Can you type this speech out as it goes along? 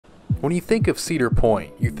When you think of Cedar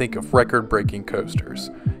Point, you think of record-breaking coasters.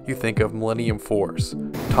 You think of Millennium Force,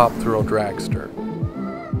 Top Thrill Dragster,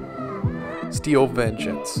 Steel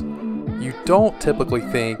Vengeance. You don't typically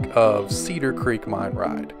think of Cedar Creek Mine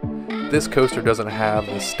Ride. This coaster doesn't have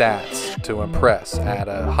the stats to impress at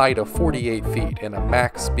a height of 48 feet and a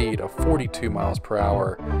max speed of 42 miles per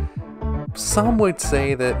hour. Some would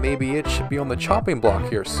say that maybe it should be on the chopping block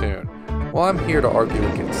here soon. Well, I'm here to argue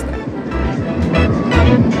against that.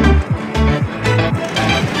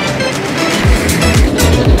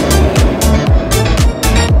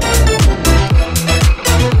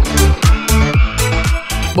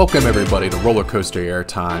 Welcome everybody to Roller Coaster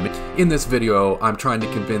Airtime. In this video, I'm trying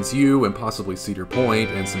to convince you and possibly Cedar Point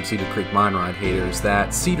and some Cedar Creek Mine Ride haters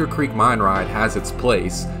that Cedar Creek Mine Ride has its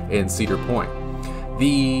place in Cedar Point.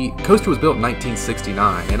 The coaster was built in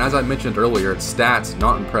 1969, and as I mentioned earlier, its stats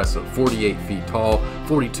not impressive. 48 feet tall,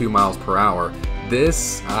 42 miles per hour.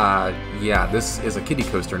 This is a kiddie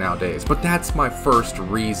coaster nowadays, but that's my first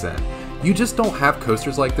reason. You just don't have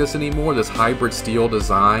coasters like this anymore. This hybrid steel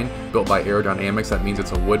design built by Aerodynamics, that means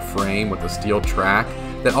it's a wood frame with a steel track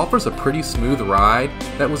that offers a pretty smooth ride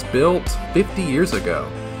that was built 50 years ago.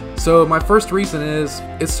 So my first reason is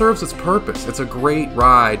it serves its purpose. It's a great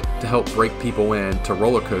ride to help break people in to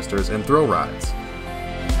roller coasters and thrill rides.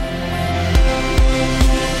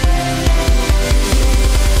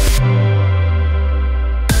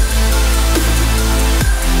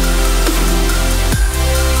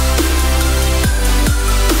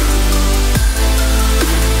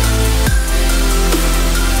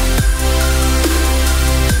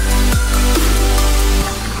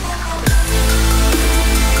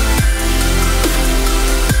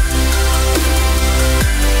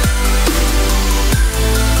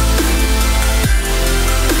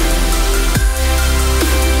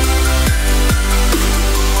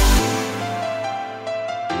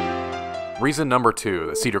 Reason number two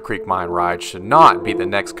that Cedar Creek Mine Ride should not be the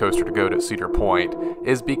next coaster to go to Cedar Point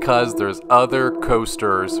is because there's other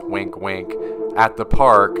coasters, wink wink, at the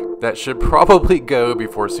park that should probably go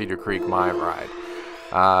before Cedar Creek Mine Ride.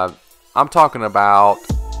 I'm talking about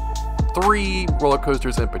three roller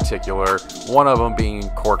coasters in particular, one of them being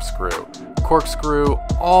Corkscrew. Corkscrew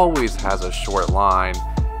always has a short line.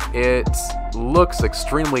 It looks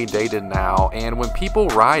extremely dated now, and when people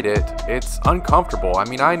ride it, it's uncomfortable. I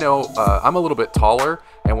mean, I know I'm a little bit taller,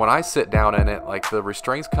 and when I sit down in it, like the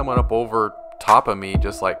restraints coming up over top of me,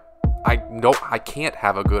 just like I can't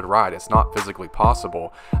have a good ride. It's not physically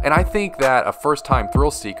possible. And I think that a first-time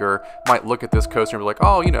thrill seeker might look at this coaster and be like,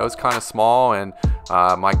 oh, you know, it's kind of small, and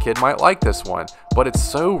my kid might like this one. But it's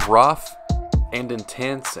so rough and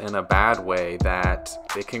intense in a bad way that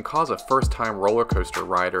it can cause a first-time roller coaster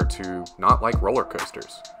rider to not like roller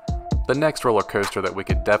coasters. The next roller coaster that we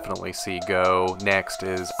could definitely see go next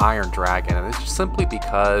is Iron Dragon, and it's just simply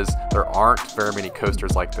because there aren't very many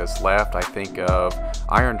coasters like this left. I think of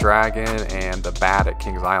Iron Dragon and the Bat at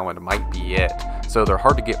Kings Island might be it. So they're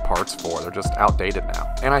hard to get parts for, they're just outdated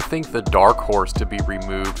now. And I think the dark horse to be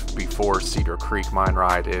removed before Cedar Creek Mine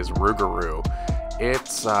Ride is Rougarou.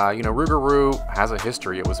 It's, Rougarou has a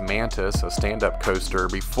history. It was Mantis, a stand-up coaster,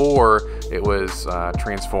 before it was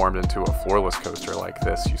transformed into a floorless coaster like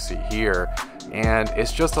this you see here. And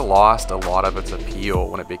it's just lost a lot of its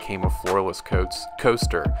appeal when it became a floorless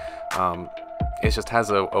coaster. It just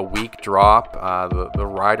has a weak drop. The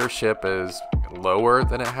ridership is lower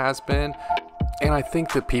than it has been. And I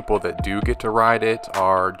think the people that do get to ride it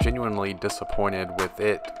are genuinely disappointed with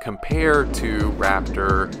it compared to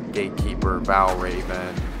Raptor, Gatekeeper,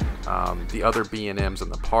 Valraven, the other B&Ms in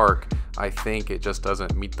the park. I think it just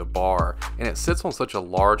doesn't meet the bar. And it sits on such a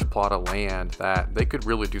large plot of land that they could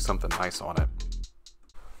really do something nice on it.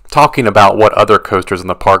 Talking about what other coasters in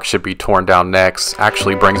the park should be torn down next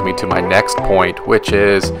actually brings me to my next point, which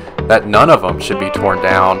is that none of them should be torn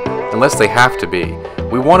down unless they have to be.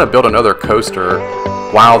 We want to build another coaster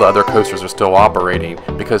while the other coasters are still operating,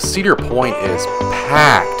 because Cedar Point is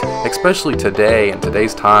packed, especially today, in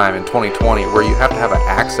today's time, in 2020, where you have to have an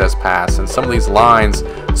access pass, and some of these lines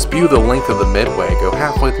spew the length of the midway, go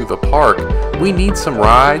halfway through the park. We need some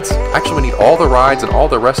rides. Actually, we need all the rides and all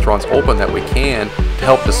the restaurants open that we can to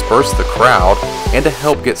help disperse the crowd and to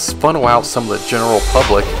help funnel out some of the general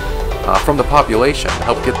public from the population, to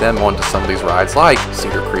help get them onto some of these rides like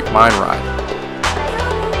Cedar Creek Mine Ride.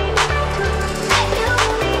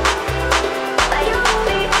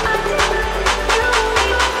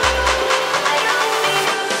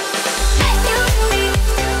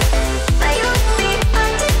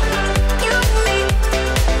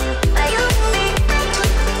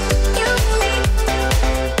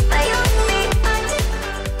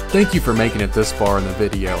 Thank you for making it this far in the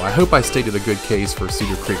video. I hope I stated a good case for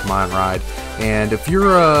Cedar Creek Mine Ride. And if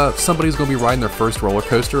you're somebody who's going to be riding their first roller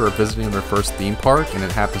coaster or visiting their first theme park and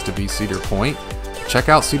it happens to be Cedar Point, check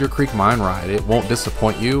out Cedar Creek Mine Ride. It won't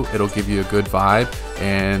disappoint you. It'll give you a good vibe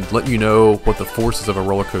and let you know what the forces of a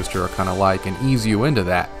roller coaster are kind of like and ease you into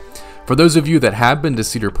that. For those of you that have been to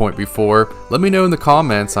Cedar Point before, let me know in the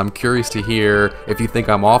comments. I'm curious to hear if you think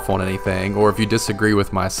I'm off on anything or if you disagree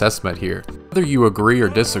with my assessment here. Whether you agree or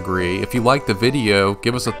disagree, if you like the video,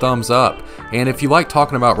 give us a thumbs up. And if you like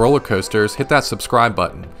talking about roller coasters, hit that subscribe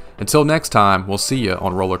button. Until next time, we'll see you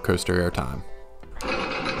on Roller Coaster Airtime.